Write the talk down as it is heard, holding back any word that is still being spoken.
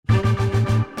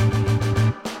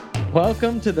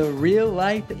Welcome to the Real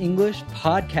Life English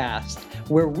Podcast,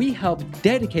 where we help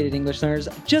dedicated English learners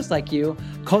just like you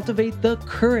cultivate the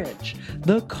courage,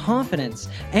 the confidence,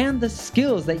 and the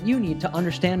skills that you need to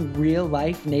understand real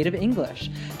life native English,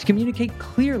 to communicate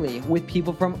clearly with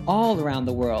people from all around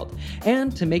the world,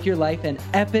 and to make your life an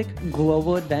epic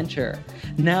global adventure.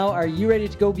 Now, are you ready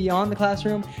to go beyond the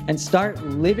classroom and start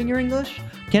living your English?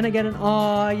 Can I get an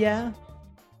aw, yeah?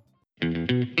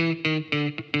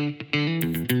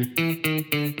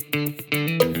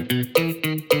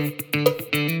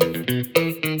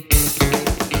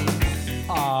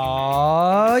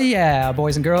 Oh yeah,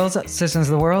 boys and girls, citizens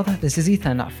of the world, this is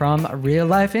Ethan from Real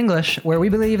Life English, where we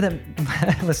believe that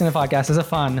listening to podcasts is a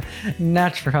fun,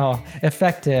 natural,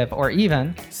 effective, or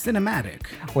even cinematic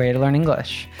way to learn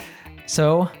English.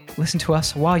 So listen to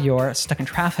us while you're stuck in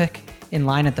traffic, in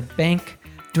line at the bank,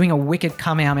 doing a wicked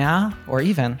kamehameha, or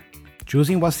even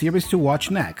choosing what series to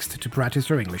watch next to practice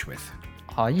your English with.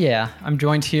 Oh yeah, I'm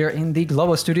joined here in the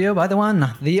Global Studio by the one,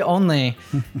 the only,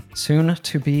 soon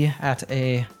to be at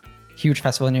a huge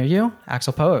festival near you,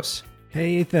 Axel Pose.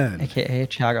 Hey, Ethan. AKA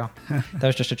Thiago. That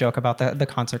was just a joke about the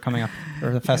concert coming up,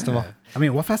 or the festival. Yeah. I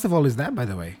mean, what festival is that, by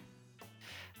the way?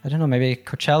 I don't know, maybe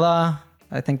Coachella,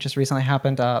 I think just recently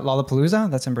happened.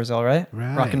 Lollapalooza, that's in Brazil, right?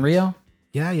 Right. Rock in Rio.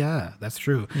 Yeah, that's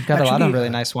true. You've got a lot of really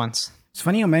nice ones. It's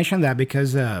funny you mentioned that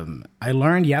because I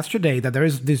learned yesterday that there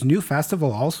is this new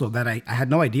festival also that I had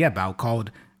no idea about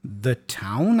called The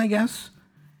Town, I guess.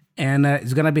 And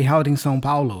it's going to be held in São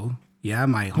Paulo,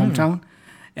 my hometown.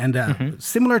 And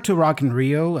similar to Rock in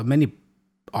Rio, many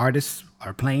artists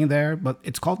are playing there, but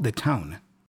it's called The Town.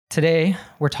 Today,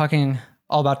 we're talking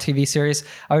all about TV series.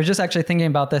 I was just actually thinking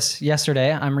about this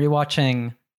yesterday. I'm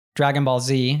rewatching Dragon Ball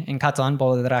Z in Catalan,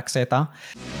 Bola de Drac Zeta.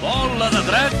 Bola de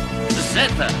Drac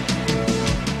Zeta.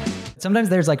 Sometimes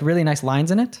there's like really nice lines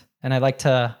in it, and I like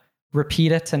to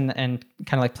repeat it and kind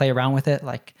of like play around with it.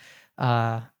 Like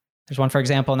there's one, for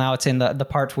example, now it's in the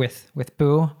part with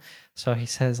Boo. So he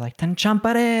says like, Ten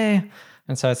champare.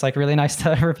 And so it's like really nice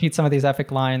to repeat some of these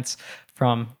epic lines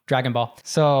from Dragon Ball.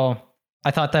 So I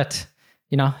thought that,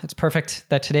 it's perfect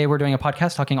that today we're doing a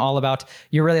podcast talking all about,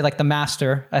 you're really like the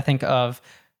master, I think, of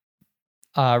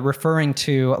referring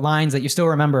to lines that you still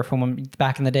remember from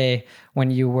back in the day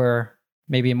when you were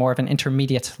maybe more of an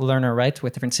intermediate learner, right?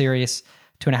 With different series,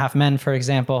 2.5 Men, for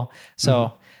example.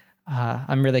 So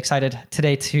I'm really excited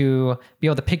today to be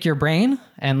able to pick your brain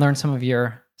and learn some of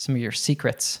your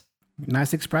secrets.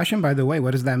 Nice expression, by the way.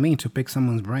 What does that mean, to pick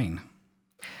someone's brain?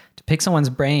 To pick someone's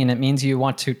brain, it means you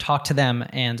want to talk to them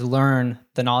and learn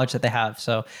the knowledge that they have.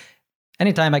 So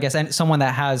anytime, I guess, someone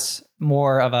that has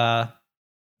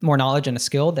more knowledge and a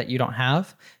skill that you don't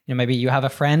have, maybe you have a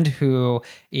friend who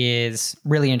is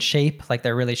really in shape, like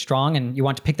they're really strong, and you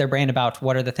want to pick their brain about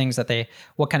what are the things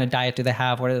what kind of diet do they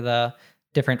have? What are the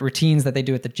different routines that they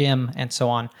do at the gym and so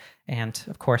on. And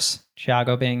of course,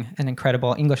 Thiago being an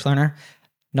incredible English learner,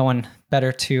 no one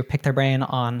better to pick their brain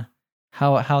on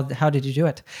how did you do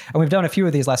it? And we've done a few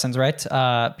of these lessons, right?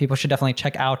 People should definitely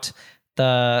check out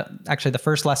the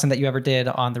first lesson that you ever did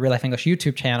on the Real Life English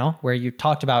YouTube channel, where you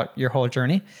talked about your whole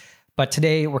journey. But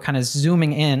today we're kind of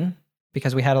zooming in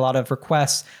because we had a lot of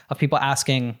requests of people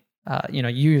asking,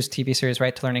 use TV series,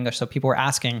 right, to learn English. So people were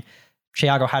asking,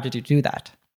 Thiago, how did you do that?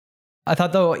 I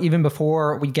thought, though, even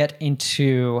before we get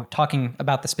into talking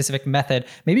about the specific method,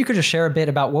 maybe you could just share a bit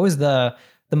about what was the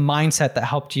mindset that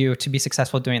helped you to be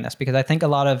successful doing this. Because I think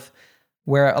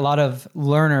where a lot of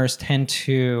learners tend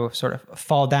to sort of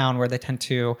fall down, where they tend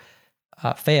to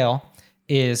fail,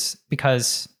 is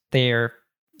because they're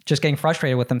just getting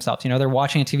frustrated with themselves. They're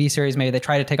watching a TV series, maybe they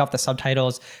try to take off the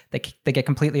subtitles, they get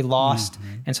completely lost,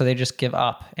 and so they just give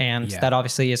up. And that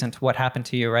obviously isn't what happened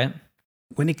to you, right?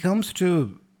 When it comes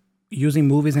to using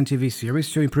movies and TV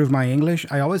series to improve my English,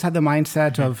 I always had the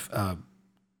mindset of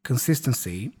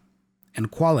consistency and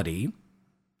quality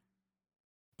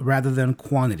rather than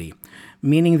quantity,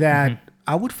 meaning that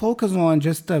I would focus on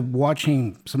just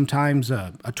watching sometimes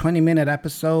a 20-minute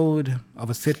episode of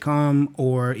a sitcom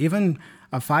or even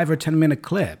a 5 or 10-minute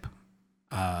clip.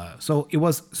 So it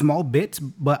was small bits,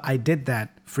 but I did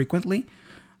that frequently.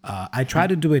 I tried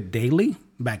to do it daily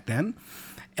back then.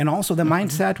 And also the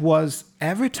mindset was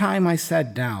every time I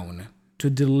sat down to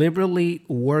deliberately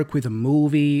work with a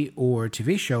movie or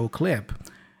TV show clip,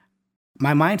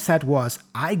 my mindset was,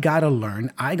 I gotta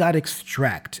learn, I gotta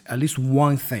extract at least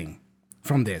one thing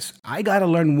from this. I gotta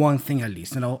learn one thing at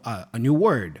least, a new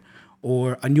word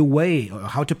or a new way or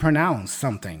how to pronounce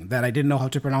something that I didn't know how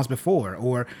to pronounce before,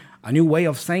 or a new way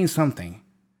of saying something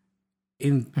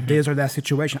in this or that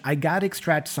situation. I gotta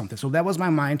extract something. So that was my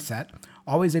mindset,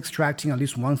 always extracting at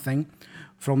least one thing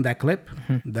from that clip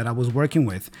that I was working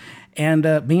with, and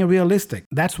being realistic.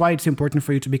 That's why it's important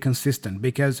for you to be consistent,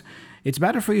 because it's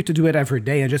better for you to do it every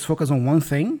day and just focus on one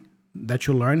thing that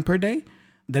you learn per day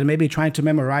than maybe trying to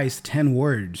memorize 10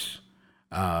 words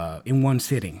in one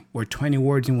sitting or 20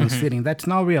 words in one sitting. That's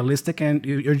not realistic, and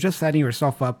you're just setting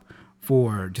yourself up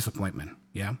for disappointment.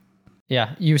 Yeah.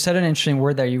 Yeah. You said an interesting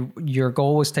word there. Your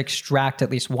goal was to extract at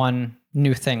least one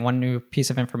new thing, one new piece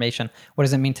of information. What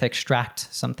does it mean to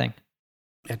extract something?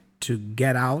 To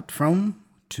get out from,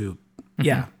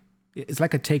 yeah. It's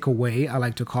like a takeaway, I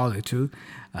like to call it too.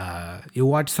 You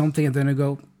watch something and then you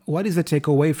go, what is the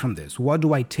takeaway from this? What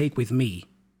do I take with me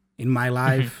in my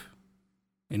life,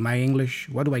 in my English?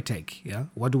 What do I take? Yeah.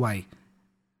 What do I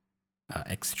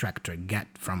extract or get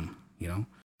from,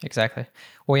 Exactly.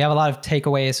 Well, we have a lot of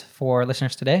takeaways for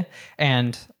listeners today.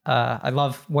 And I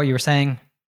love what you were saying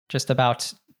just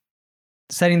about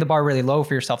setting the bar really low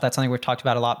for yourself. That's something we've talked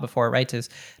about a lot before, right? Is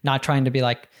not trying to be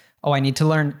like, oh, I need to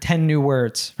learn 10 new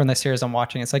words from the series I'm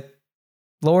watching. It's like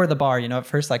lower the bar, at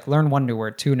first, like learn 1 new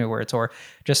word, 2 new words, or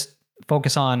just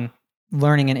focus on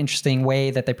learning an interesting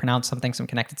way that they pronounce something, some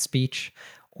connected speech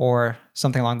or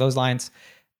something along those lines.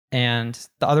 And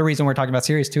the other reason we're talking about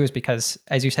series too is because,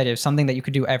 as you said, it's something that you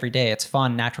could do every day. It's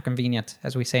fun, natural, convenient,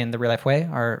 as we say in the Real Life Way,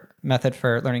 our method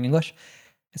for learning English.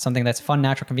 It's something that's fun,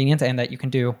 natural, convenient, and that you can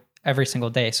do every single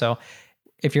day. So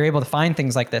if you're able to find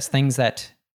things like this, things that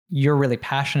you're really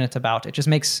passionate about, it just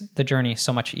makes the journey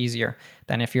so much easier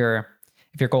than if your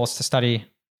goal is to study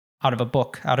out of a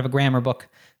book, out of a grammar book.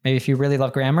 Maybe if you really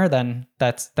love grammar, then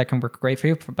that can work great for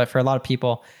you. But for a lot of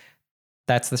people,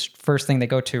 that's the first thing they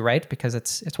go to, right? Because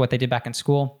it's what they did back in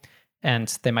school,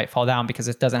 and they might fall down because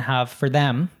it doesn't have for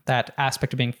them that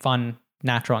aspect of being fun,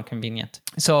 natural, and convenient.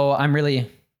 So I'm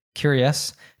really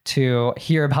curious to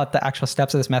hear about the actual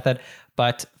steps of this method.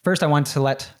 But first, I want to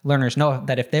let learners know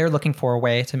that if they're looking for a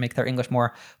way to make their English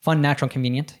more fun, natural, and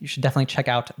convenient, you should definitely check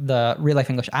out the Real Life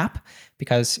English app,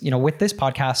 because with this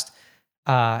podcast,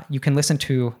 you can listen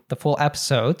to the full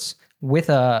episodes with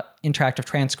a interactive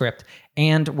transcript,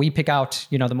 and we pick out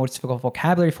the most difficult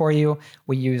vocabulary for you.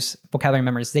 We use vocabulary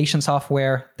memorization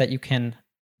software that you can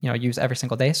use every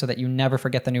single day so that you never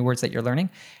forget the new words that you're learning,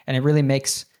 and it really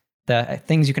makes the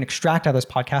things you can extract out of this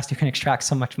podcast, you can extract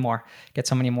so much more, get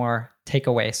so many more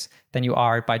takeaways than you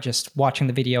are by just watching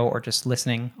the video or just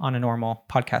listening on a normal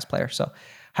podcast player. So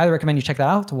highly recommend you check that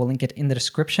out. We'll link it in the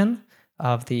description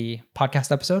of the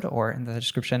podcast episode or in the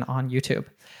description on YouTube.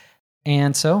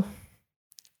 And so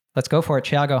let's go for it,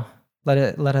 Thiago. Let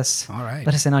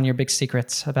us in on your big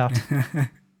secrets about.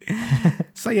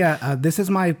 So this is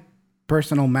my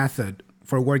personal method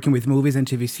for working with movies and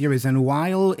TV series. And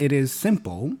while it is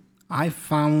simple, I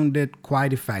found it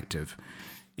quite effective.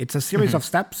 It's a series of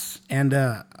steps, and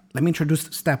let me introduce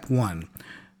step 1.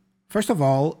 First of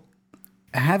all,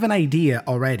 have an idea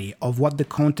already of what the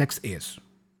context is,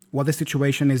 what the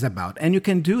situation is about. And you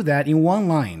can do that in one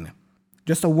line,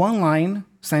 just a one-line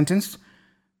sentence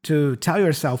to tell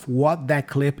yourself what that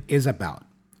clip is about.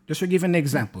 Just to give an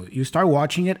example, you start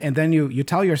watching it, and then you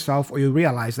tell yourself, or you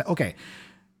realize that, okay,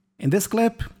 in this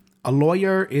clip, a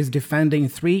lawyer is defending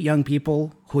 3 young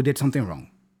people who did something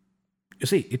wrong. You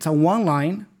see, it's a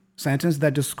one-line sentence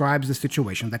that describes the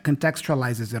situation, that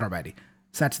contextualizes it already,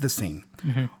 sets the scene.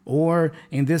 Or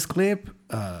in this clip,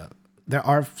 there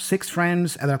are 6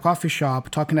 friends at a coffee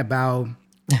shop talking about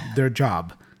their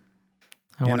job.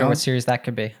 I wonder what series that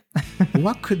could be.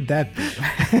 What could that be?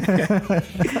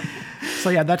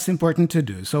 So that's important to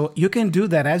do. So you can do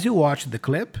that as you watch the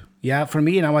clip. Yeah, for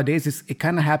me nowadays, it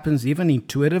kind of happens even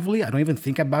intuitively. I don't even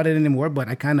think about it anymore, but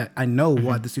I know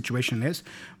what the situation is.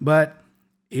 But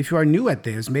if you are new at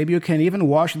this, maybe you can even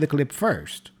watch the clip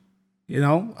first,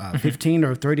 15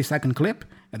 or 30-second clip,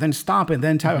 and then stop and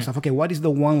then tell yourself, okay, what is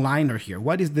the one-liner here?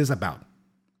 What is this about?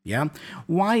 Yeah.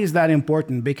 Why is that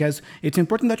important? Because it's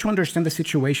important that you understand the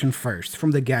situation first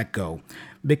from the get-go.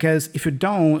 Because if you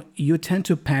don't, you tend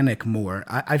to panic more.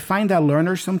 I find that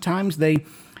learners sometimes,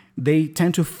 they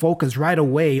tend to focus right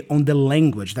away on the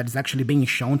language that is actually being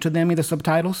shown to them in the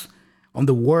subtitles, on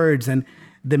the words. And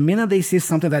the minute they see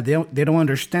something that they don't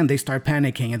understand, they start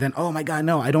panicking. And then, oh my God,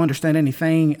 no, I don't understand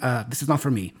anything. This is not for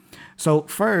me. So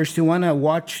first, you want to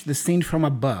watch the scene from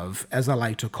above, as I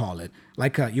like to call it.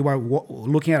 Like you are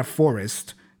looking at a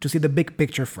forest to see the big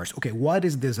picture first. Okay, what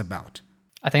is this about?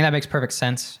 I think that makes perfect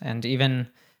sense. And even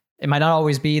it might not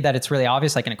always be that it's really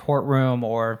obvious, like in a courtroom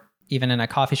or even in a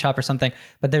coffee shop or something,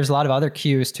 but there's a lot of other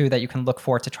cues too that you can look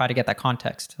for to try to get that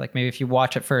context. Like maybe if you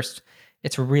watch it first,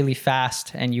 it's really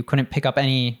fast and you couldn't pick up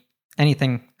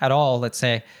anything at all, let's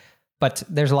say, but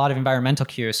there's a lot of environmental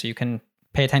cues. So you can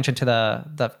pay attention to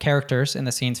the characters in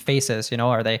the scene's faces.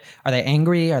 Are they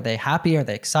angry? Are they happy? Are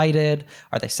they excited?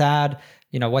 Are they sad?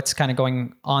 What's kind of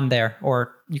going on there?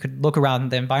 Or you could look around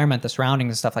the environment, the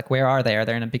surroundings and stuff, like where are they? Are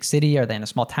they in a big city? Are they in a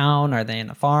small town? Are they in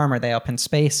a farm? Are they up in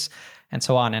space? And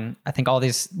so on. And I think all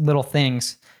these little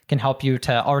things can help you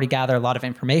to already gather a lot of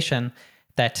information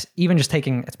that even just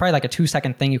it's probably like a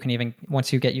 2-second thing you can even,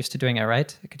 once you get used to doing it,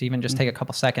 right? It could even just take a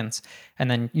couple seconds,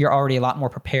 and then you're already a lot more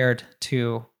prepared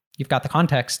you've got the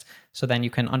context, so then you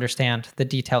can understand the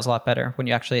details a lot better when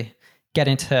you actually get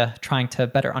into trying to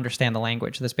better understand the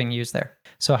language that's being used there.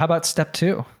 So how about step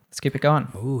 2? Let's keep it going.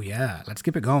 Oh, yeah. Let's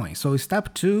keep it going. So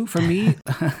step 2 for me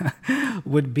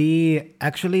would be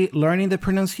actually learning the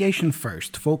pronunciation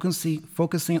first,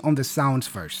 focusing on the sounds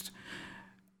first.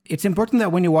 It's important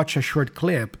that when you watch a short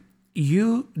clip,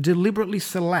 you deliberately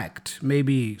select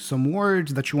maybe some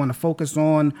words that you want to focus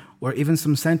on, or even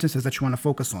some sentences that you want to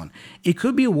focus on. It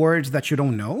could be words that you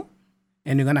don't know,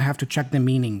 and you're going to have to check the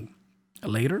meaning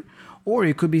later. Or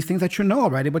it could be things that you know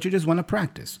already, but you just want to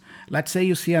practice. Let's say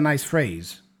you see a nice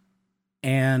phrase,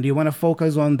 and you want to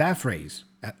focus on that phrase,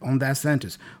 on that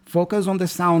sentence. Focus on the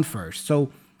sound first.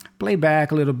 So play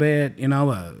back a little bit,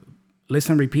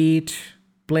 listen, repeat,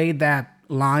 play that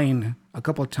line a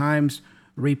couple of times,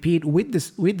 repeat with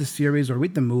the series or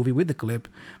with the movie, with the clip,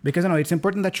 because it's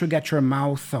important that you get your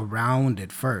mouth around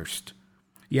it first.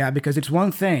 Yeah, because it's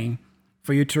one thing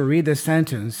for you to read the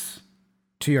sentence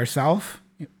to yourself,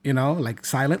 like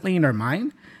silently in your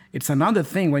mind. It's another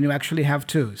thing when you actually have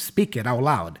to speak it out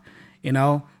loud,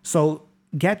 So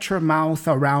get your mouth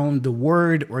around the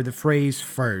word or the phrase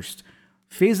first.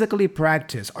 Physically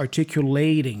practice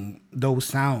articulating those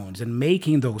sounds and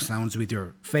making those sounds with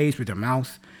your face, with your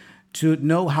mouth, to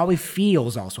know how it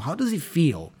feels also. How does it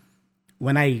feel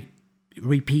when I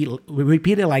repeat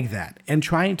it like that? And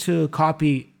trying to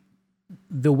copy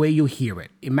the way you hear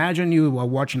it. Imagine you are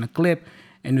watching a clip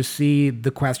and you see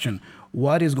the question,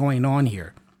 what is going on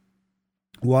here?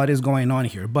 What is going on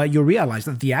here? But you realize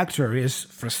that the actor is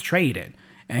frustrated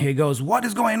and he goes, what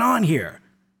is going on here?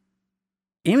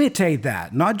 Imitate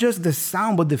that, not just the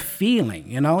sound, but the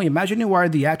feeling, Imagine you are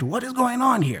the actor. What is going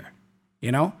on here?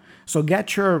 So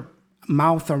get your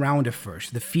mouth around it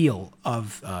first, the feel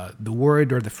of the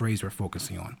word or the phrase we're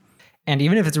focusing on. And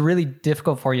even if it's really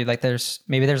difficult for you, like there's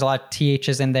a lot of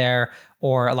THs in there,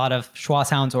 or a lot of schwa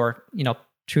sounds, or,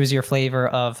 choose your flavor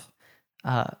of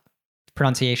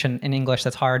pronunciation in English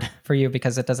that's hard for you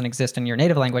because it doesn't exist in your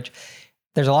native language.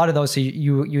 There's a lot of those, so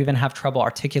you even have trouble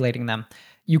articulating them.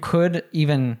 You could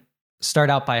even start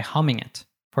out by humming it,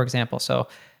 for example. So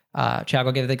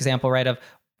Thiago gave the example, right, of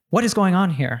what is going on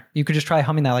here? You could just try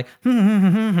humming that, like,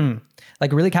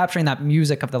 like really capturing that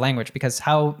music of the language, because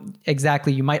how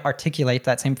exactly you might articulate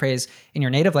that same phrase in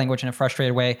your native language in a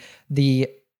frustrated way, the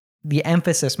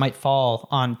emphasis might fall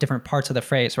on different parts of the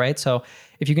phrase, right? So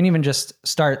if you can even just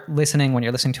start listening when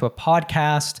you're listening to a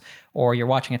podcast or you're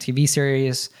watching a TV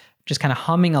series, just kind of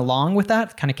humming along with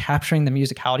that, kind of capturing the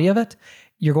musicality of it,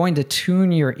 you're going to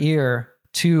tune your ear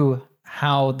to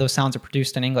how those sounds are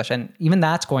produced in English. And even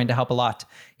that's going to help a lot,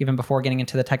 even before getting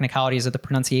into the technicalities of the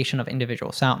pronunciation of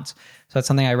individual sounds. So that's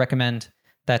something I recommend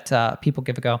that people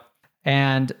give a go.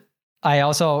 And I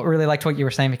also really liked what you were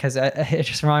saying, because it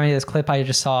just reminded me of this clip I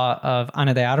just saw of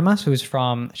Ana de Armas,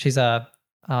 she's a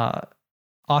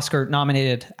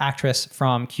Oscar-nominated actress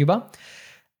from Cuba.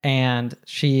 And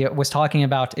she was talking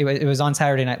about, it was on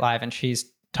Saturday Night Live, and she's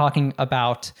talking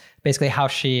about basically how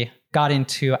she got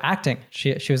into acting.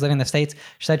 She was living in the States.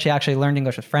 She said she actually learned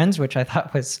English with friends, which I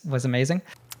thought was amazing.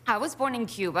 I was born in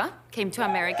Cuba, came to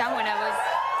America when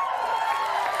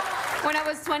I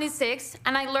was 26,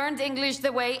 and I learned English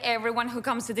the way everyone who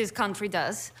comes to this country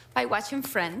does, by watching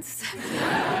Friends.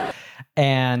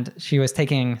 And she was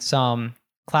taking some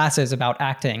classes about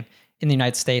acting in the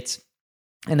United States,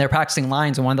 and they're practicing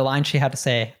lines, and one of the lines she had to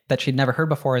say that she'd never heard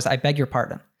before is, "I beg your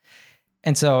pardon."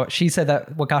 And so she said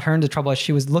that what got her into trouble is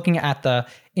she was looking at the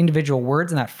individual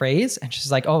words in that phrase, and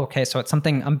she's like, oh, okay, so it's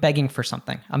something, I'm begging for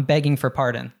something. I'm begging for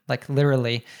pardon. Like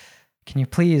literally, can you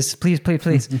please.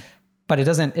 But it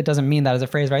doesn't mean that as a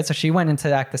phrase, right? So she went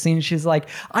into act the scene. She's like,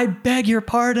 I beg your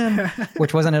pardon,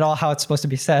 which wasn't at all how it's supposed to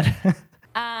be said.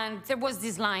 And there was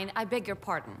this line, I beg your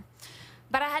pardon.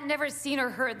 But I had never seen or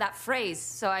heard that phrase,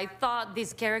 so I thought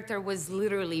this character was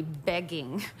literally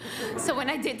begging. So when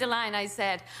I did the line, I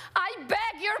said, I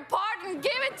beg your pardon,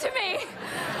 give it to me.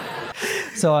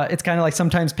 So it's kind of like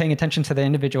sometimes paying attention to the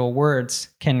individual words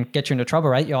can get you into trouble,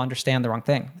 right? You'll understand the wrong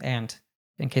thing. And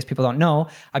in case people don't know,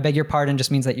 I beg your pardon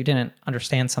just means that you didn't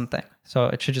understand something. So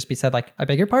it should just be said like, I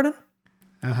beg your pardon?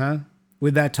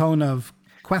 With that tone of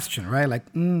question, right? Like,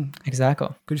 Exactly.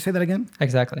 could you say that again?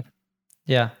 Exactly.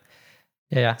 Yeah.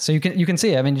 Yeah. So you can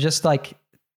see, I mean, just like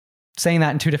saying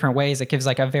that in two different ways, it gives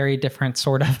like a very different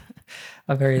sort of,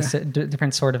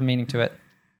 different sort of meaning to it.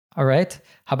 All right.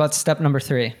 How about step number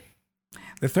 3?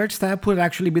 The third step would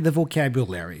actually be the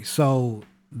vocabulary. So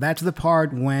that's the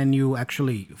part when you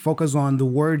actually focus on the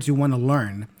words you want to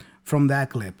learn from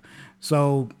that clip.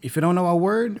 So if you don't know a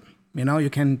word, you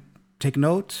can take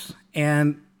notes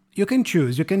and you can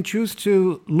choose. You can choose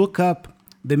to look up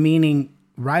the meaning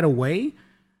right away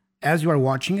as you are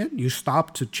watching it. You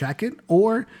stop to check it,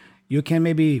 or you can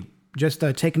maybe just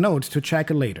take notes to check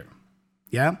it later.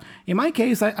 Yeah. In my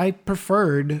case, I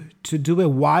preferred to do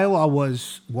it while I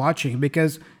was watching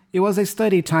because it was a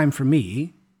study time for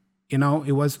me. It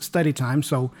was study time.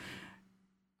 So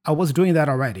I was doing that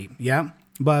already. Yeah.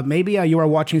 But maybe you are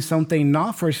watching something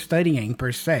not for studying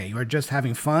per se. You're just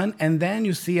having fun. And then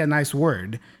you see a nice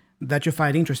word that you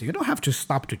find interesting. You don't have to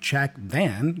stop to check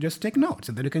then. Just take notes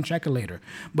and then you can check it later.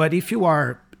 But if you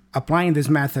are applying this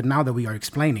method now that we are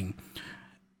explaining,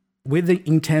 with the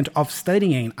intent of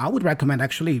studying, I would recommend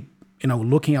actually,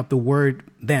 looking up the word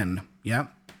then, yeah?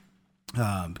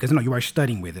 Because, you are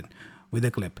studying with it, with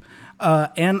the clip.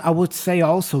 And I would say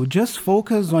also, just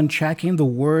focus on checking the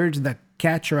words that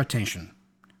catch your attention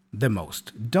the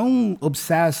most. Don't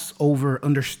obsess over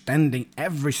understanding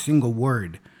every single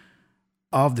word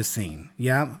of the scene,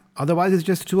 yeah? Otherwise, it's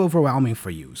just too overwhelming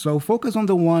for you. So focus on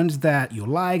the ones that you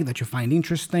like, that you find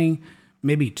interesting,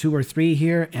 maybe 2 or 3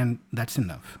 here, and that's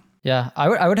enough. Yeah,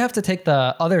 I would have to take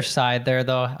the other side there,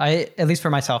 though. At least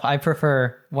for myself, I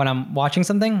prefer when I'm watching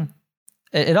something,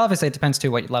 it obviously depends to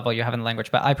what level you have in the language,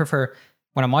 but I prefer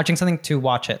when I'm watching something to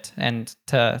watch it and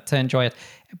to enjoy it.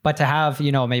 But to have,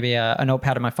 maybe a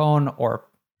notepad on my phone or a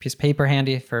piece of paper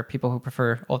handy for people who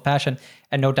prefer old fashioned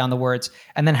and note down the words,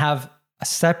 and then have a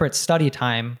separate study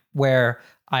time where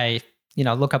I,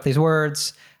 look up these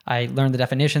words, I learn the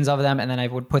definitions of them, and then I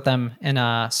would put them in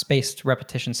a spaced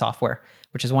repetition software,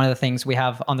 which is one of the things we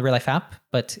have on the Real Life app.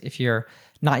 But if you're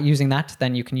not using that,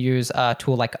 then you can use a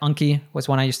tool like Anki was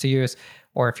one I used to use.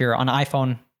 Or if you're on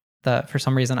iPhone, for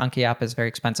some reason, Anki app is very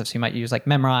expensive. So you might use like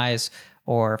Memrise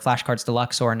or Flashcards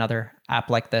Deluxe or another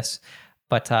app like this.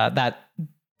 But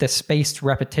the spaced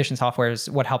repetition software is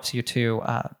what helps you to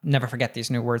never forget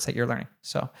these new words that you're learning.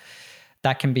 So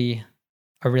that can be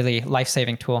a really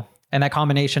life-saving tool. And that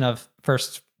combination of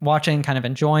first watching, kind of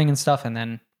enjoying and stuff, and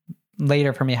then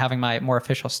later for me having my more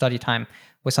official study time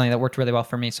was something that worked really well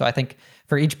for me. So I think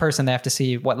for each person, they have to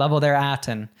see what level they're at.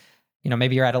 And,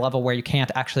 maybe you're at a level where you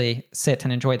can't actually sit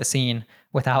and enjoy the scene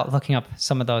without looking up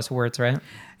some of those words, right?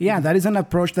 Yeah, that is an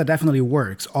approach that definitely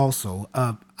works also.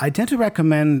 I tend to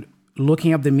recommend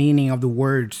looking up the meaning of the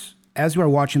words as you are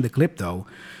watching the clip, though,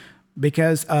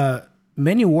 because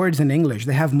many words in English,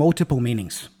 they have multiple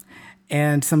meanings.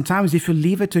 And sometimes if you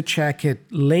leave it to check it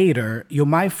later, you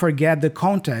might forget the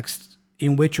context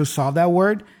in which you saw that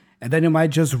word, and then you might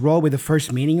just roll with the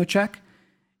first meaning you check.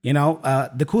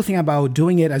 The cool thing about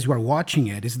doing it as you are watching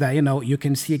it is that, you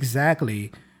can see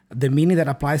exactly the meaning that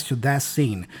applies to that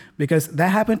scene. Because that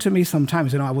happened to me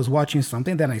sometimes. I was watching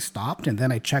something, then I stopped, and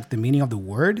then I checked the meaning of the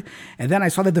word, and then I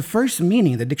saw that the first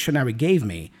meaning the dictionary gave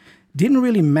me didn't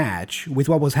really match with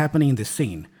what was happening in the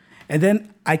scene. And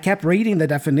then I kept reading the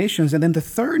definitions, and then the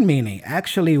third meaning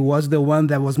actually was the one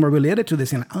that was more related to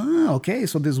this. And okay,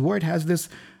 so this word has this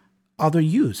other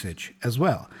usage as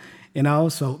well.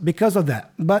 So because of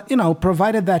that. But,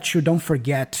 provided that you don't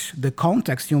forget the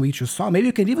context in which you saw, maybe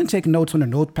you can even take notes on a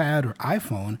notepad or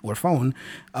iPhone or phone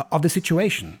of the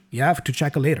situation. You have to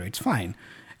check it later. It's fine.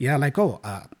 Yeah, like,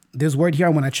 this word here I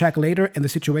want to check later. And the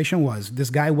situation was this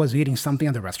guy was eating something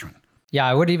at the restaurant. Yeah,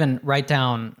 I would even write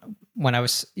down when I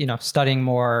was, studying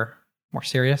more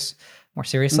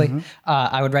seriously,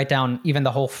 I would write down even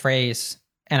the whole phrase,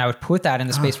 and I would put that in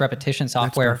the spaced repetition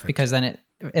software, because then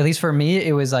at least for me,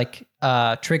 it was like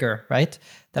a trigger, right?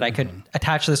 That I could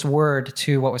attach this word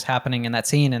to what was happening in that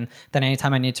scene. And then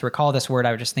anytime I need to recall this word,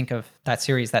 I would just think of that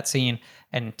series, that scene,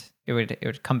 and it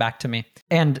would come back to me.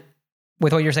 And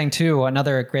with what you're saying too,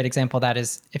 another great example of that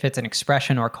is if it's an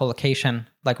expression or collocation,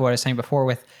 like what I was saying before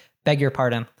with beg your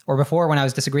pardon, or before when I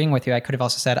was disagreeing with you, I could have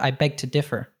also said, I beg to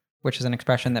differ, which is an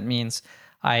expression that means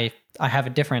I have a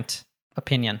different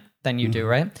opinion than you do,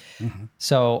 right? Mm-hmm.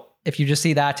 So if you just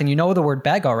see that and you know the word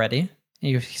beg already,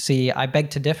 and you see I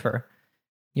beg to differ,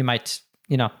 you might,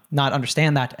 not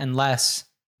understand that unless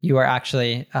you are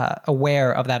actually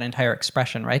aware of that entire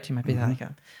expression, right? You might be like,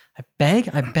 I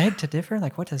beg to differ?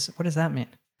 Like, what does that mean?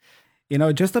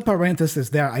 Just a parenthesis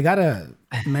there. I gotta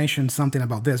mention something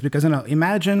about this because,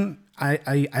 imagine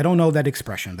I don't know that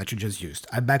expression that you just used.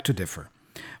 I beg to differ.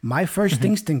 My first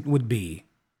instinct would be,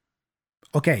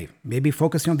 okay, maybe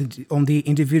focusing on the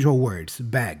individual words.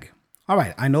 Beg. All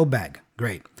right, I know beg.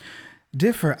 Great.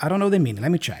 Differ, I don't know the meaning.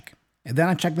 Let me check. And then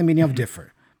I check the meaning of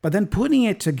differ. But then putting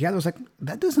it together, I was like,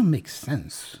 that doesn't make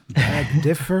sense. Beg,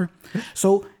 differ.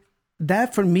 So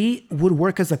that for me would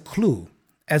work as a clue,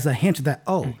 as a hint that,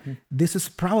 this is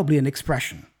probably an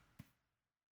expression.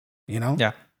 You know?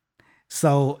 Yeah.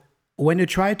 So when you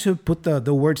try to put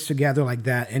the words together like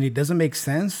that and it doesn't make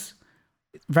sense,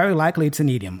 very likely it's an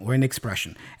idiom or an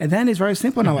expression. And then it's very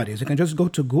simple nowadays. You can just go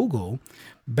to Google,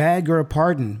 beg your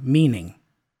pardon, meaning.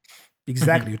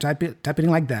 Exactly. You type it in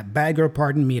like that, beg your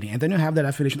pardon, meaning. And then you have that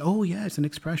affiliation. Oh, yeah, it's an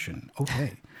expression.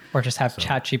 Okay. Or just have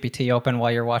ChatGPT open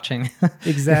while you're watching.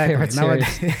 Exactly. Your favorite series.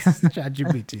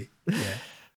 ChatGPT. Yeah.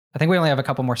 I think we only have a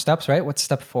couple more steps, right? What's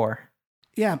step 4?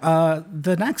 Yeah.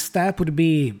 The next step would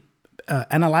be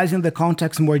analyzing the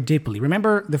context more deeply.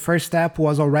 Remember, the first step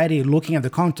was already looking at the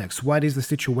context. What is the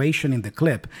situation in the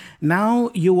clip?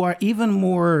 Now you are even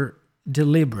more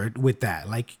deliberate with that.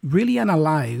 Like really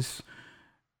analyze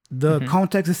the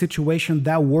context, the situation,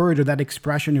 that word or that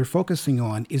expression you're focusing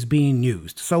on is being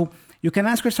used. So you can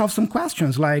ask yourself some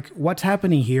questions like, what's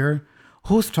happening here?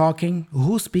 Who's talking?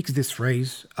 Who speaks this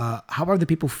phrase? How are the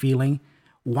people feeling?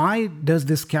 Why does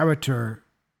this character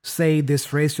say this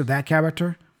phrase to that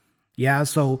character? Yeah,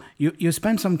 so you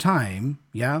spend some time,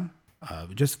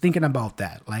 just thinking about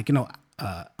that. Like,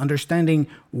 understanding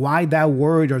why that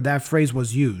word or that phrase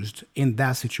was used in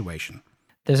that situation.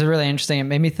 This is really interesting. It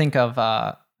made me think of,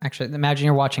 actually, imagine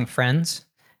you're watching Friends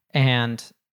and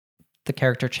the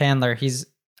character Chandler,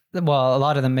 a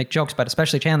lot of them make jokes, but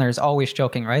especially Chandler is always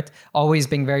joking, right? Always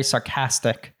being very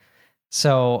sarcastic.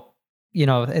 So,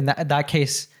 in that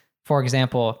case, for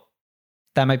example,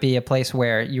 that might be a place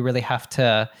where you really have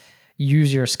to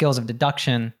use your skills of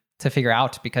deduction to figure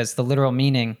out, because the literal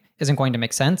meaning isn't going to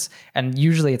make sense. And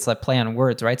usually it's like play on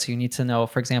words, right? So you need to know,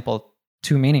 for example,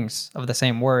 2 meanings of the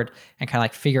same word and kind of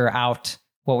like figure out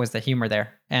what was the humor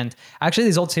there. And actually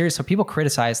these old series, so people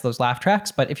criticize those laugh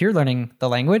tracks, but if you're learning the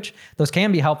language, those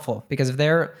can be helpful, because if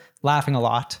they're laughing a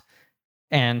lot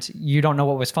and you don't know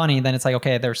what was funny, then it's like,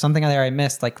 okay, there's something there I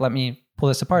missed. Like, let me pull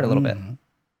this apart a little bit.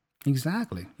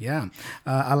 Exactly. Yeah.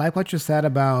 I like what you said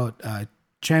about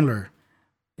Chandler.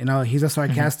 He's a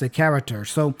sarcastic character.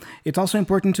 So it's also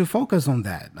important to focus on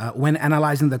that when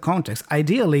analyzing the context.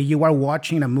 Ideally, you are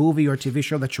watching a movie or TV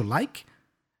show that you like.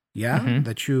 Yeah.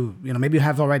 That maybe you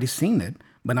have already seen it,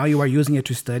 but now you are using it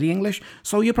to study English.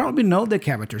 So you probably know the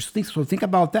characters. So think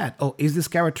about that. Oh, is this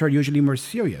character usually more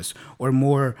serious or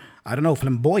more, I don't know,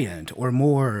 flamboyant or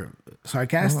more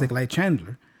sarcastic like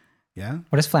Chandler? Yeah.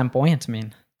 What does flamboyant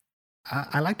mean?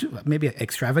 I like to, maybe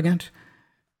extravagant.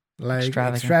 Like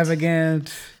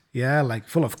extravagant. Yeah, like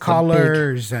full of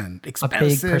colors and expensive. A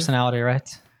big personality, right?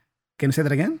 Can you say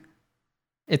that again?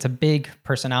 It's a big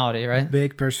personality, right?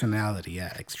 Big personality,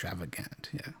 yeah. Extravagant,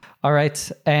 yeah. All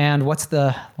right. And what's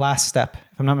the last step?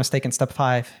 If I'm not mistaken, step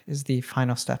 5 is the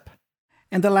final step.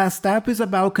 And the last step is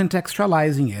about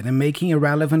contextualizing it and making it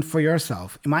relevant for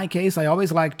yourself. In my case, I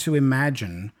always like to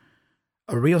imagine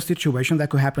a real situation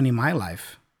that could happen in my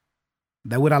life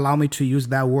that would allow me to use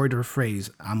that word or phrase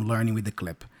I'm learning with the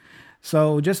clip.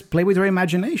 So just play with your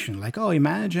imagination. Like,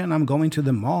 imagine I'm going to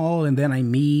the mall and then I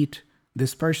meet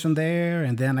this person there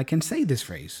and then I can say this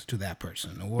phrase to that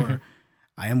person. Or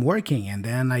I am working and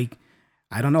then I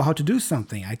don't know how to do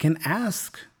something. I can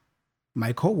ask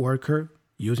my coworker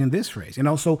using this phrase. And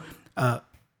also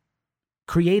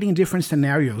creating different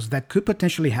scenarios that could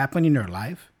potentially happen in your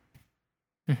life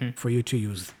for you to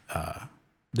use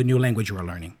the new language you are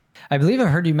learning. I believe I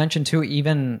heard you mention too,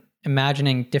 even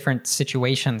imagining different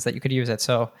situations that you could use it.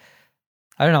 So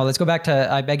I don't know, let's go back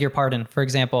to I beg your pardon, for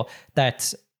example,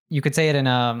 that you could say it in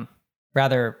a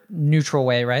rather neutral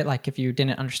way, right? Like if you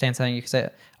didn't understand something, you could say,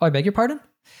 I beg your pardon.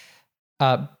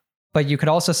 But you could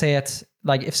also say it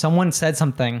like if someone said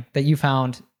something that you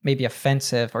found maybe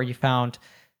offensive or you found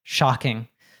shocking,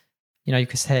 you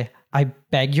could say, I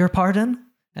beg your pardon.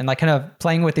 And like kind of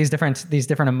playing with these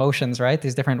different emotions, right?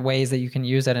 These different ways that you can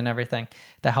use it and everything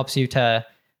that helps you to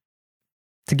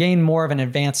gain more of an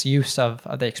advanced use of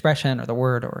the expression or the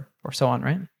word or so on,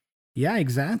 right? Yeah,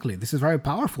 exactly. This is very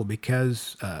powerful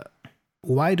because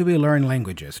why do we learn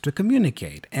languages? To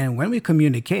communicate. And when we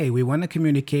communicate, we want to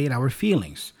communicate our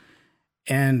feelings.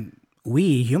 And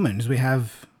we humans, we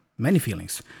have many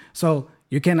feelings. So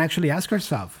you can actually ask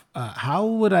yourself, how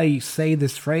would I say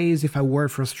this phrase if I were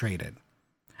frustrated?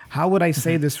 How would I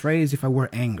say this phrase if I were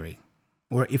angry?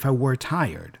 Or if I were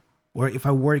tired? Or if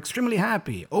I were extremely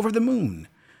happy, over the moon?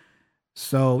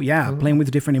 So yeah, playing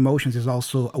with different emotions is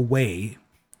also a way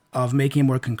of making it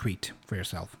more concrete for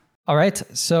yourself. All right.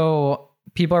 So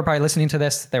people are probably listening to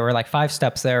this. There were like 5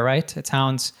 steps there, right?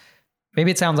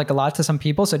 Maybe it sounds like a lot to some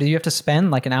people. So do you have to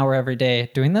spend like an hour every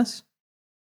day doing this?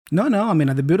 No. I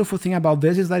mean, the beautiful thing about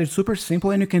this is that it's super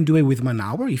simple and you can do it with 1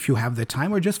 hour if you have the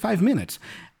time, or just 5 minutes.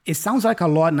 It sounds like a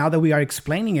lot now that we are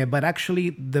explaining it, but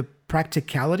actually the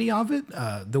practicality of it,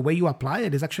 the way you apply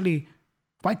it is actually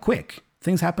quite quick.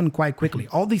 Things happen quite quickly.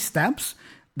 All these steps,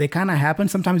 they kind of happen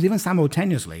sometimes even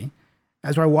simultaneously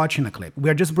as we're watching a clip.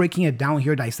 We're just breaking it down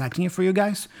here, dissecting it for you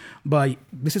guys. But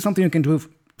this is something you can do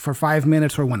for 5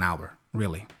 minutes or 1 hour,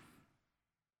 really.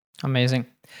 Amazing.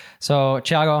 So,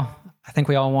 Thiago, I think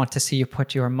we all want to see you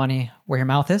put your money where your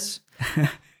mouth is.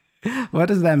 What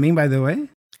does that mean, by the way?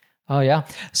 Oh, yeah.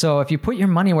 So if you put your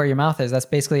money where your mouth is, that's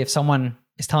basically if someone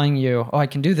is telling you, oh, I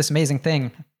can do this amazing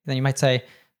thing, then you might say,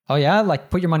 oh, yeah, like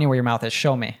put your money where your mouth is.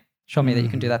 Show me that you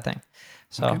can do that thing.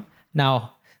 So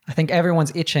now I think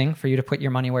everyone's itching for you to put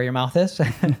your money where your mouth is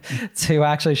to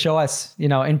actually show us,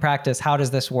 in practice, how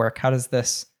does this work? How does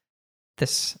this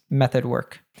method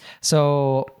work?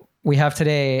 So we have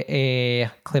today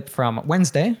a clip from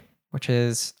Wednesday, which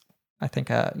is, I think,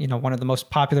 one of the most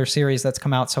popular series that's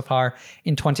come out so far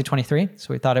in 2023.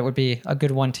 So we thought it would be a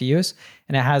good one to use.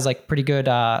 And it has like pretty good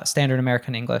standard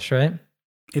American English, right?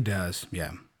 It does,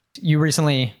 yeah. You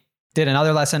recently did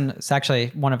another lesson. It's actually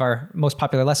one of our most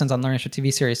popular lessons on Learn English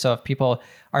TV series. So if people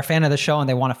are a fan of the show and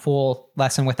they want a full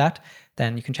lesson with that,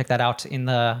 then you can check that out in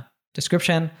the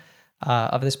description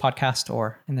of this podcast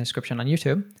or in the description on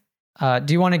YouTube.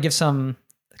 Do you want to give some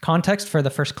context for the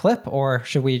first clip, or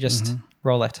should we just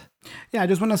roll it? Yeah, I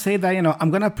just want to say that,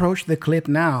 I'm going to approach the clip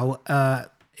now,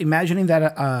 imagining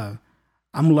that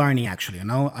I'm learning, actually,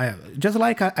 just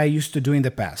like I used to do in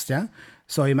the past, yeah?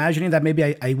 So imagining that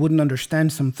maybe I wouldn't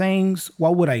understand some things,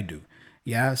 what would I do?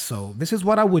 Yeah, so this is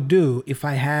what I would do if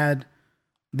I had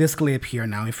this clip here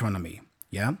now in front of me,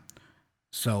 yeah?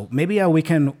 So maybe we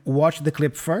can watch the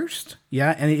clip first,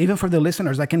 yeah? And even for the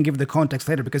listeners, I can give the context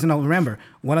later because, remember,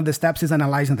 one of the steps is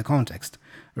analyzing the context,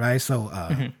 right? So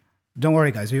don't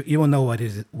worry, guys. You will know what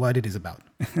it is about.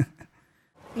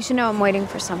 You should know I'm waiting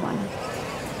for someone.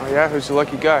 Oh, yeah? Who's the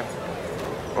lucky guy?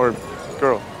 Or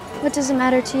girl? What does it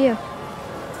matter to you?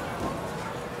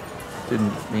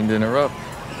 Didn't mean to interrupt.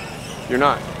 You're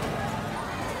not.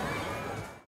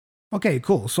 Okay,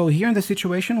 cool. So here in the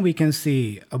situation, we can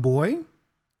see a boy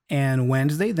and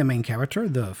Wednesday, the main character,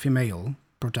 the female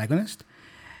protagonist.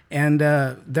 And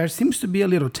there seems to be a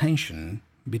little tension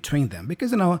between them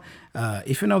because,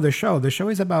 if you know the show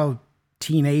is about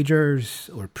teenagers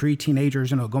or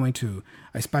pre-teenagers, going to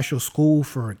a special school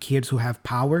for kids who have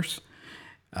powers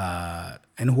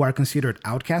and who are considered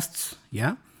outcasts,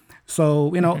 yeah?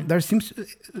 So, there seems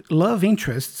love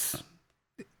interests.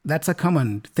 That's a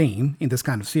common theme in this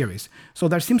kind of series. So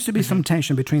there seems to be some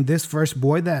tension between this first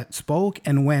boy that spoke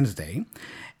and Wednesday.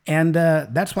 And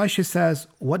that's why she says,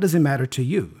 what does it matter to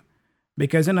you?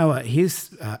 Because,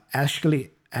 he's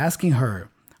actually asking her,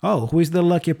 oh, who is the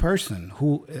lucky person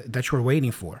that you're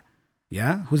waiting for?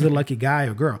 Yeah? Who's the lucky guy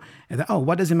or girl? And then, oh,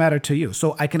 what does it matter to you?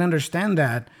 So I can understand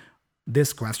that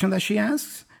this question that she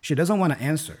asks, she doesn't want to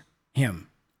answer him.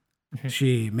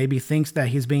 She maybe thinks that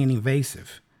he's being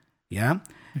invasive. Yeah?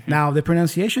 Now, the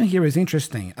pronunciation here is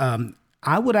interesting.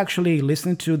 I would actually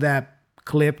listen to that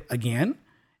clip again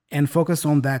and focus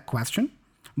on that question.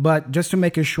 But just to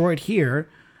make it short here,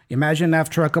 imagine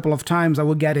after a couple of times, I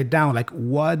will get it down. Like,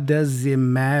 what does it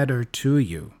matter to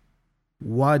you?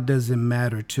 What does it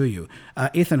matter to you?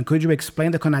 Ethan, could you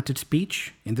explain the connected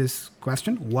speech in this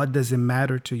question? What does it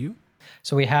matter to you?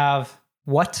 So we have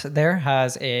what there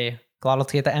has a glottal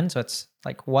T at the end. So it's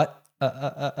like what,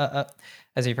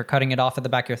 as if you're cutting it off at the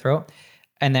back of your throat.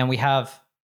 And then we have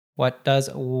what does,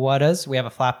 we have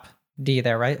a flap D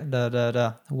there, right?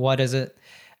 The what is it?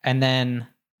 And then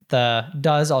the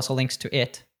does also links to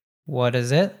it. What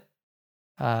is it?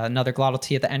 Another glottal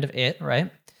T at the end of it,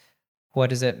 right? What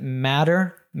does it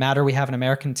matter? Matter, we have an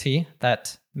American T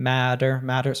that matter.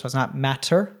 So it's not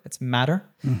matter, it's matter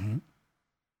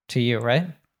to you, right?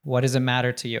 What does it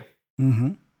matter to you?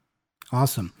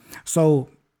 Awesome. So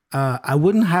I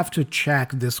wouldn't have to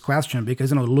check this question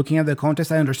because, looking at the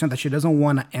context, I understand that she doesn't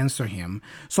want to answer him.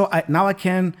 So now I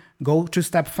can go to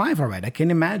step 5 already. I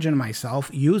can imagine myself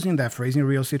using that phrase in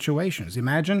real situations.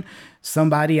 Imagine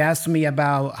somebody asks me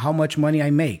about how much money I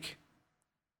make.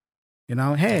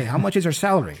 Hey, how much is your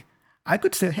salary? I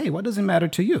could say, hey, what does it matter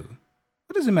to you?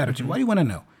 What does it matter to you? What do you want to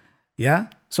know? Yeah?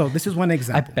 So this is one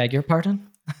example. I beg your pardon?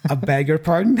 I beg your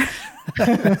pardon?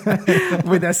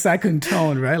 With a second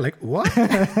tone, right? Like, what?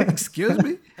 Excuse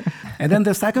me? And then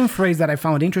the second phrase that I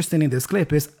found interesting in this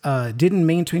clip is didn't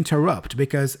mean to interrupt,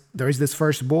 because there is this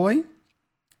first boy,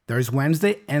 there's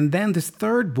Wednesday, and then this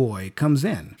third boy comes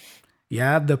in.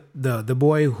 Yeah, the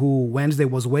boy who Wednesday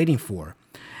was waiting for.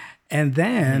 And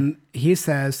then he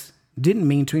says, didn't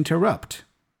mean to interrupt.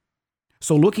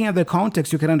 So looking at the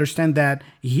context, you can understand that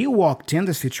he walked in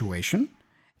the situation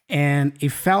and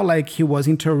it felt like he was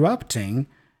interrupting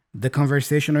the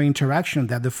conversation or interaction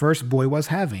that the first boy was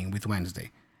having with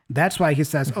Wednesday. That's why he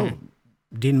says, oh,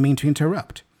 didn't mean to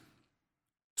interrupt.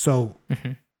 So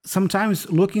sometimes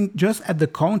looking just at the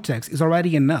context is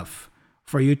already enough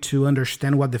for you to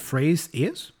understand what the phrase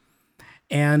is.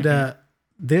 And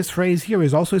this phrase here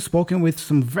is also spoken with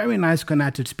some very nice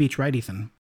connected speech, right,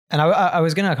 Ethan? And I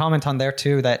was going to comment on there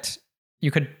too, that you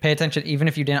could pay attention, even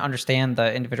if you didn't understand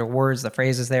the individual words, the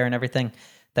phrases there and everything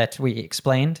that we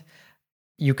explained,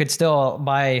 you could still,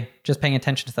 by just paying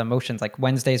attention to the emotions, like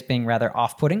Wednesday's being rather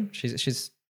off-putting.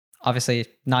 She's obviously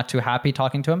not too happy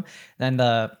talking to him. Then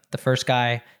the first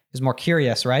guy is more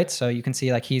curious, right? So you can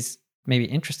see like he's maybe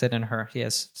interested in her. He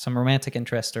has some romantic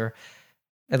interest, or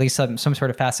at least some sort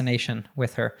of fascination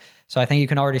with her. So I think you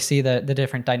can already see the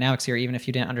different dynamics here, even if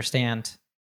you didn't understand,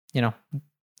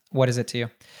 what is it to you?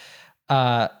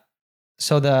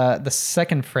 So the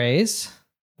second phrase,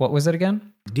 what was it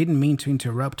again? Didn't mean to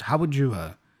interrupt. How would you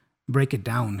break it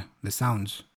down, the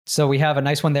sounds? So we have a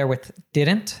nice one there with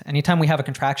didn't. Anytime we have a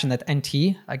contraction that's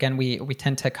NT, again, we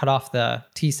tend to cut off the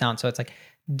T sound. So it's like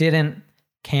didn't,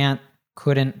 can't,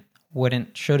 couldn't,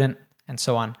 wouldn't, shouldn't, and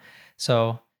so on.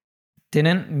 So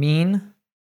didn't mean,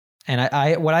 and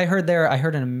I what I heard there, I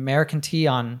heard an American T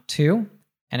on two,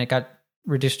 and it got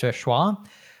reduced to a schwa.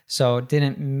 So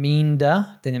didn't mean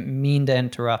to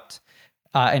interrupt.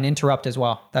 And interrupt as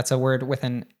well. That's a word with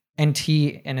an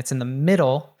NT, and it's in the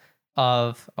middle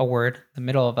of a word, the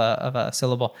middle of a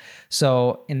syllable.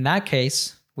 So in that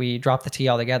case, we drop the T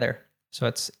altogether. So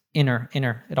it's inner.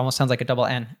 It almost sounds like a double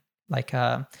N. Like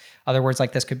other words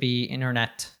like this could be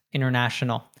internet,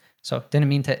 international. So didn't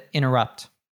mean to interrupt.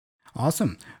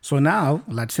 Awesome. So now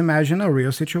let's imagine a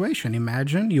real situation.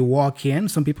 Imagine you walk in,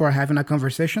 some people are having a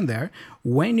conversation there.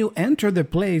 When you enter the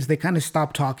place, they kind of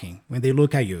stop talking when they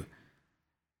look at you.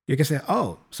 You can say,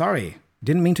 oh, sorry,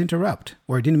 didn't mean to interrupt,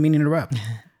 or didn't mean to interrupt.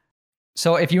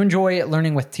 So if you enjoy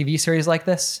learning with TV series like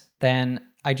this, then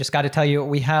I just got to tell you,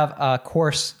 we have a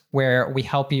course where we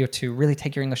help you to really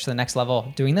take your English to the next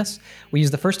level doing this. We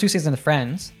use the first 2 seasons of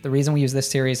Friends. The reason we use this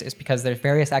series is because there's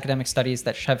various academic studies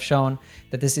that have shown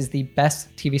that this is the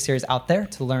best TV series out there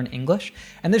to learn English.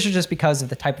 And this is just because of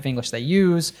the type of English they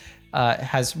use.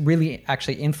 Has really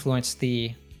actually influenced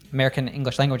the American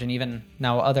English language and even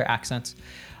now other accents.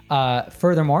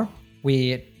 Furthermore,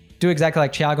 we do exactly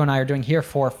like Thiago and I are doing here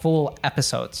for full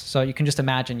episodes. So you can just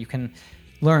imagine you can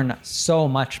learn so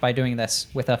much by doing this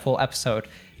with a full episode.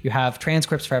 You have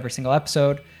transcripts for every single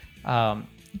episode, the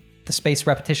spaced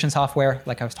repetition software,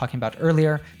 like I was talking about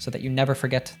earlier, so that you never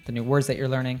forget the new words that you're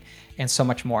learning, and so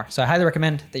much more. So I highly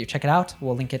recommend that you check it out.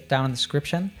 We'll link it down in the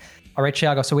description. All right,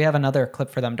 Thiago, so we have another clip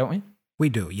for them, don't we? We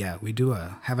do, yeah. We do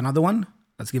have another one.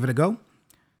 Let's give it a go.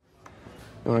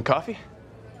 You want a coffee?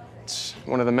 It's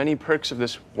one of the many perks of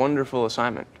this wonderful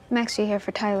assignment. I'm actually here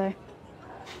for Tyler.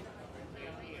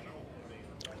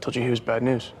 I told you he was bad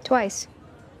news. Twice.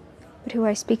 But who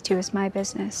I speak to is my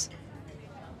business.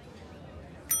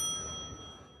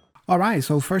 All right,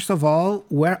 so first of all,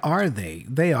 where are they?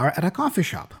 They are at a coffee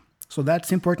shop. So that's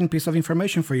an important piece of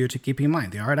information for you to keep in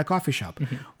mind. They are at a coffee shop.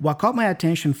 What caught my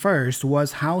attention first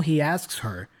was how he asks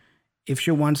her if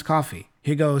she wants coffee.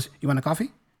 He goes, you want a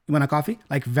coffee? You want a coffee?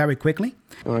 Like very quickly.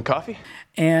 You want a coffee?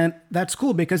 And that's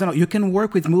cool because you can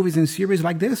work with movies and series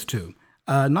like this too.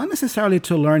 Not necessarily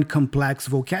to learn complex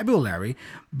vocabulary,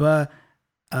 but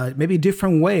maybe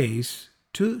different ways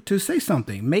to say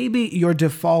something. Maybe your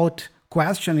default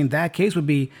question in that case would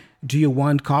be, do you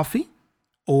want coffee?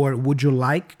 Or would you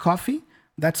like coffee?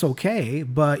 That's okay.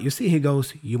 But you see, he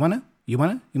goes, you want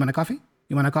a coffee?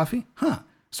 You want a coffee? Huh.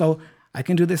 So I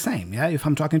can do the same. Yeah. If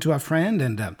I'm talking to a friend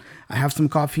and I have some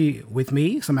coffee with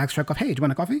me, some extra coffee. Hey, do you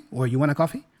want a coffee? Or you want a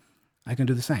coffee? I can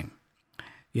do the same.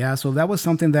 Yeah. So that was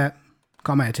something that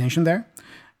caught my attention there.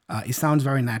 It sounds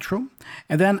very natural.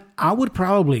 And then I would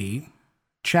probably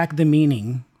check the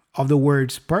meaning of the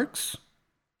words perks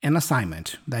and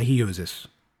assignment that he uses.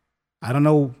 I don't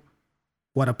know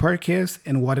what a perk is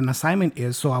and what an assignment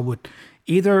is. So I would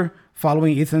either,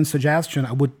 following Ethan's suggestion,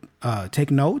 I would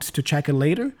take notes to check it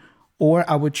later, or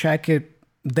I would check it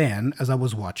then as I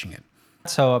was watching it.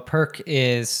 So a perk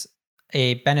is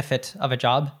a benefit of a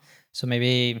job. So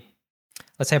maybe,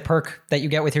 let's say a perk that you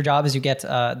get with your job is you get,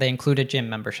 they include a gym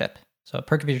membership. So a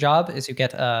perk of your job is you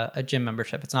get a gym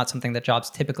membership. It's not something that jobs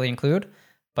typically include,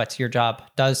 but your job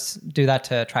does do that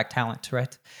to attract talent,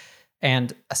 right?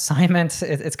 And assignment,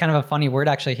 it's kind of a funny word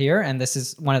actually here. And this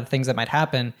is one of the things that might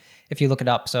happen if you look it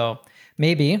up. So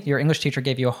maybe your English teacher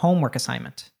gave you a homework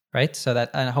assignment, right? So that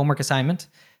a homework assignment,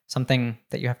 something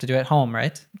that you have to do at home,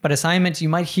 right? But assignment, you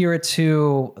might hear it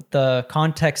to the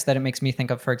context that it makes me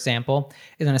think of, for example,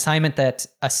 is an assignment that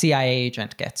a CIA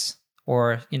agent gets,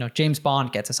 or, James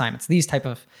Bond gets assignments. These type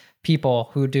of people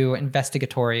who do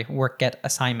investigatory work get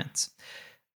assignments.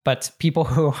 But people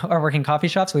who are working coffee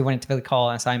shops, we wouldn't typically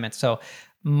call an assignment. So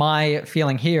my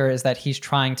feeling here is that he's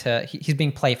he's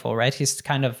being playful, right? He's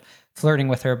kind of flirting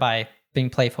with her by being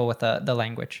playful with the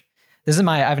language.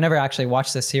 I've never actually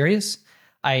watched this series.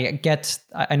 I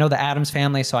know the Addams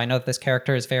Family, so I know that this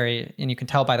character is very, and you can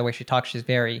tell by the way she talks, she's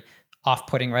very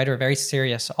off-putting, right? Or very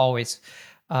serious always.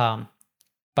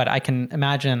 But I can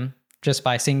imagine just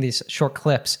by seeing these short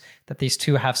clips that these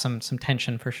two have some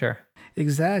tension for sure.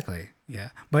 Exactly. Yeah.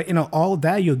 But, all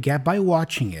that you get by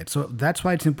watching it. So that's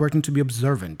why it's important to be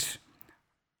observant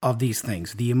of these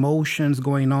things, the emotions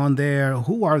going on there.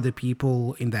 Who are the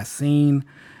people in that scene?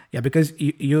 Yeah, because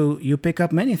you pick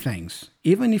up many things,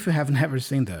 even if you have never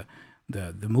seen the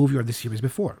movie or the series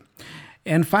before.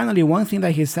 And finally, one thing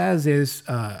that he says is,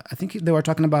 I think they were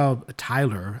talking about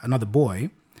Tyler, another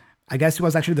boy. I guess he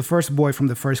was actually the first boy from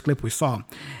the first clip we saw.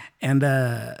 And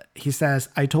he says,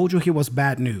 I told you he was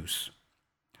bad news.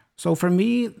 So for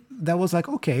me, that was like,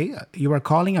 okay, you are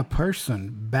calling a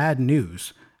person bad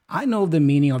news. I know the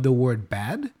meaning of the word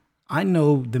bad. I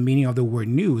know the meaning of the word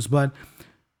news, but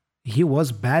he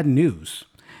was bad news.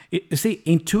 You see,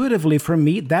 intuitively for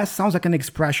me, that sounds like an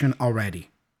expression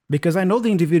already, because I know the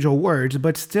individual words,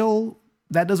 but still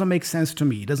that doesn't make sense to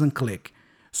me. It doesn't click.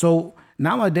 So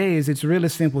nowadays, it's really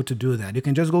simple to do that. You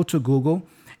can just go to Google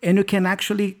and you can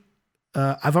actually,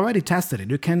 I've already tested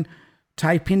it. You can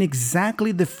type in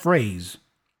exactly the phrase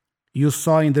you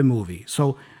saw in the movie.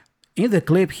 So in the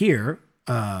clip here,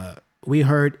 we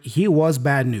heard he was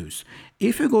bad news.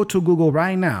 If you go to Google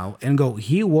right now and go,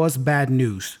 he was bad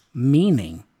news,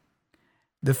 meaning,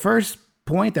 the first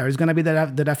point there is going to be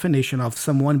the definition of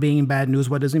someone being bad news.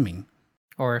 What does it mean?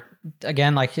 Or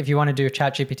again, like if you want to do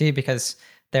ChatGPT, because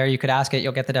there you could ask it,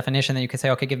 you'll get the definition, then you could say,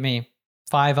 okay, give me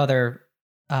 5 other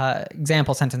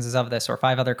example sentences of this, or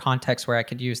 5 other contexts where I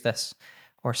could use this,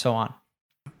 or so on.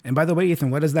 And by the way,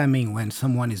 Ethan, what does that mean when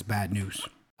someone is bad news?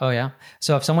 Oh, yeah.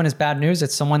 So if someone is bad news,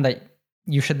 it's someone that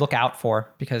you should look out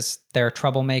for because they're a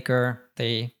troublemaker.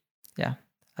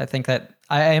 I think that,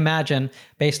 I imagine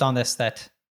based on this that,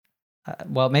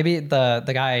 maybe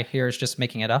the guy here is just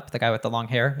making it up. The guy with the long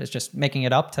hair is just making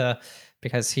it up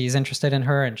because he's interested in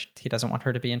her and he doesn't want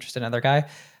her to be interested in another guy.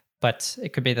 But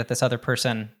it could be that this other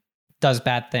person does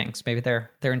bad things. Maybe they're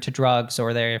into drugs,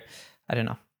 or I don't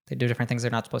know. They do different things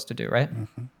they're not supposed to do, right?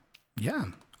 Mm-hmm. Yeah,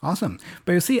 awesome.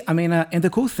 But you see, and the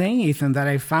cool thing, Ethan, that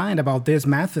I find about this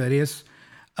method is,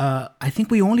 I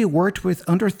think we only worked with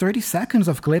under 30 seconds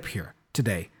of clip here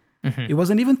today. Mm-hmm. It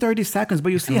wasn't even 30 seconds,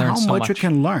 but you see how much you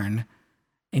can learn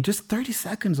in just 30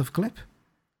 seconds of clip.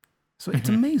 So it's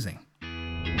amazing.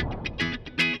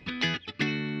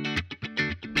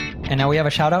 And now we have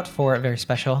a shout out for a very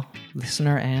special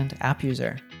listener and app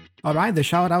user. All right, the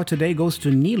shout out today goes to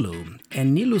Nilu.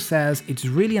 And Nilu says, it's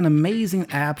really an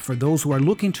amazing app for those who are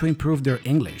looking to improve their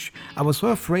English. I was so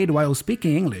afraid while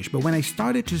speaking English, but when I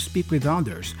started to speak with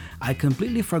others, I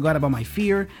completely forgot about my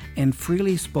fear and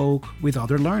freely spoke with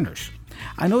other learners.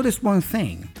 I noticed one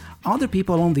thing. Other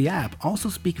people on the app also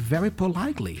speak very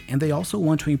politely, and they also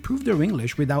want to improve their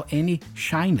English without any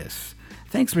shyness.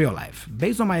 Thanks, Real Life.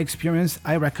 Based on my experience,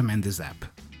 I recommend this app.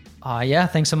 Yeah,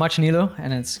 thanks so much, Nilu.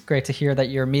 And it's great to hear that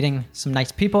you're meeting some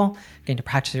nice people, getting to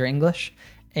practice your English.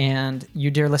 And you,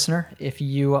 dear listener, if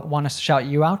you want us to shout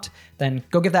you out, then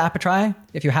go give the app a try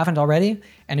if you haven't already.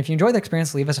 And if you enjoyed the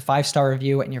experience, leave us a 5-star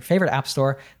review in your favorite app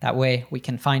store. That way we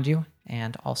can find you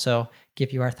and also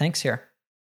give you our thanks here.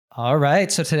 All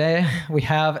right, so today we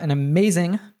have an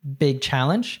amazing big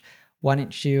challenge. Why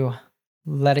don't you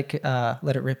let it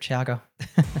rip, Thiago?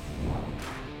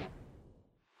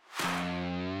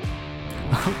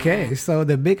 Okay, so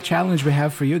the big challenge we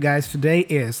have for you guys today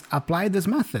is apply this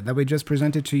method that we just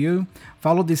presented to you,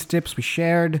 follow these tips we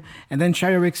shared, and then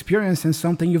share your experience in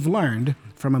something you've learned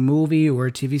from a movie or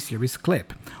a TV series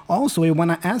clip. Also, we want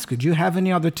to ask you, do you have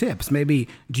any other tips? Maybe,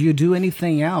 do you do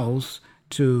anything else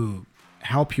to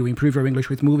help you improve your English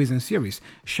with movies and series?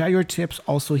 Share your tips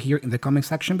also here in the comment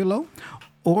section below,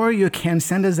 or you can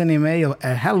send us an email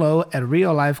at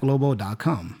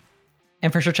hello@reallifeglobal.com.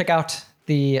 And for sure, check out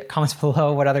the comments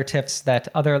below what other tips that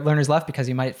other learners left, because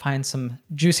you might find some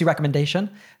juicy recommendation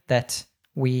that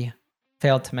we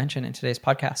failed to mention in today's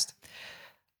podcast.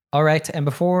 All right. And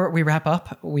before we wrap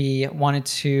up, we wanted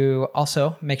to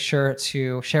also make sure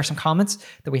to share some comments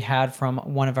that we had from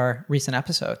one of our recent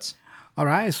episodes. All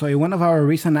right, so in one of our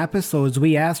recent episodes,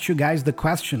 we asked you guys the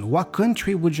question, what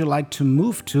country would you like to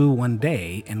move to one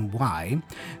day and why?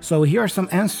 So here are some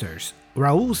answers.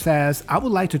 Raul says, I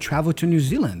would like to travel to New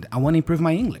Zealand. I want to improve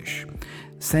my English.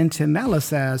 Sentinella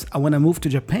says, I want to move to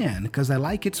Japan because I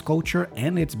like its culture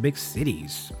and its big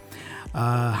cities.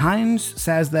 Heinz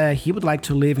says that he would like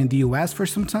to live in the US for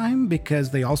some time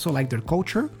because they also like their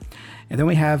culture. And then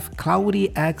we have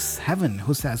Cloudy X Heaven,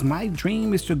 who says, my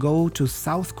dream is to go to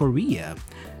South Korea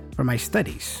for my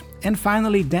studies. And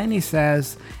finally, Danny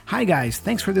says, hi guys,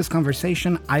 thanks for this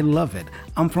conversation. I love it.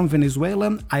 I'm from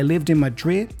Venezuela. I lived in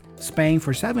Madrid, Spain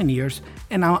for 7 years,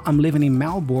 and now I'm living in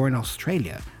Melbourne,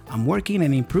 Australia. I'm working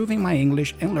and improving my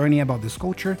English and learning about this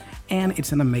culture, and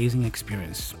it's an amazing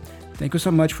experience. Thank you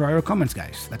so much for all your comments,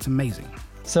 guys. That's amazing.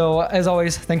 So as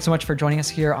always, thanks so much for joining us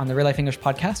here on the Real Life English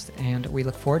podcast. And we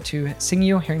look forward to seeing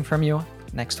you, hearing from you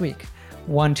next week.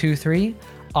 1, 2, 3.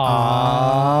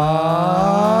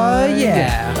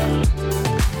 Yeah.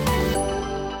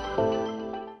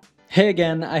 Hey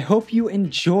again, I hope you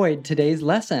enjoyed today's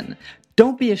lesson.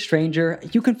 Don't be a stranger.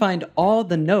 You can find all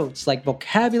the notes like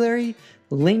vocabulary,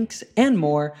 links, and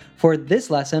more for this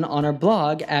lesson on our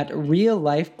blog at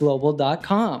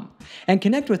reallifeglobal.com. And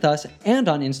connect with us and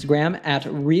on Instagram at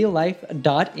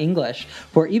reallife.english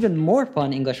for even more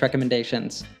fun English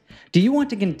recommendations. Do you want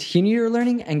to continue your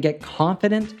learning and get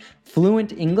confident,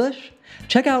 fluent English?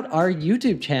 Check out our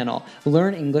YouTube channel,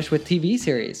 Learn English with TV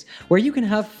series, where you can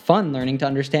have fun learning to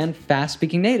understand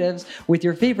fast-speaking natives with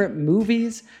your favorite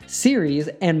movies, series,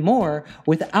 and more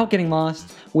without getting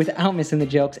lost, without missing the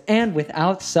jokes, and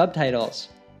without subtitles.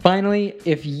 Finally,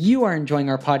 if you are enjoying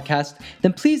our podcast,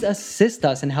 then please assist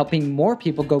us in helping more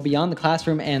people go beyond the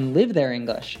classroom and live their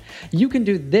English. You can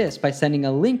do this by sending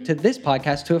a link to this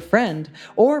podcast to a friend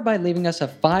or by leaving us a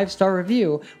 5-star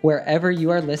review wherever you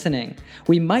are listening.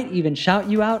 We might even shout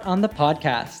you out on the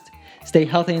podcast. Stay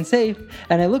healthy and safe,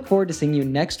 and I look forward to seeing you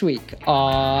next week.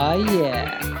 Aw,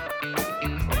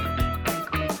 yeah.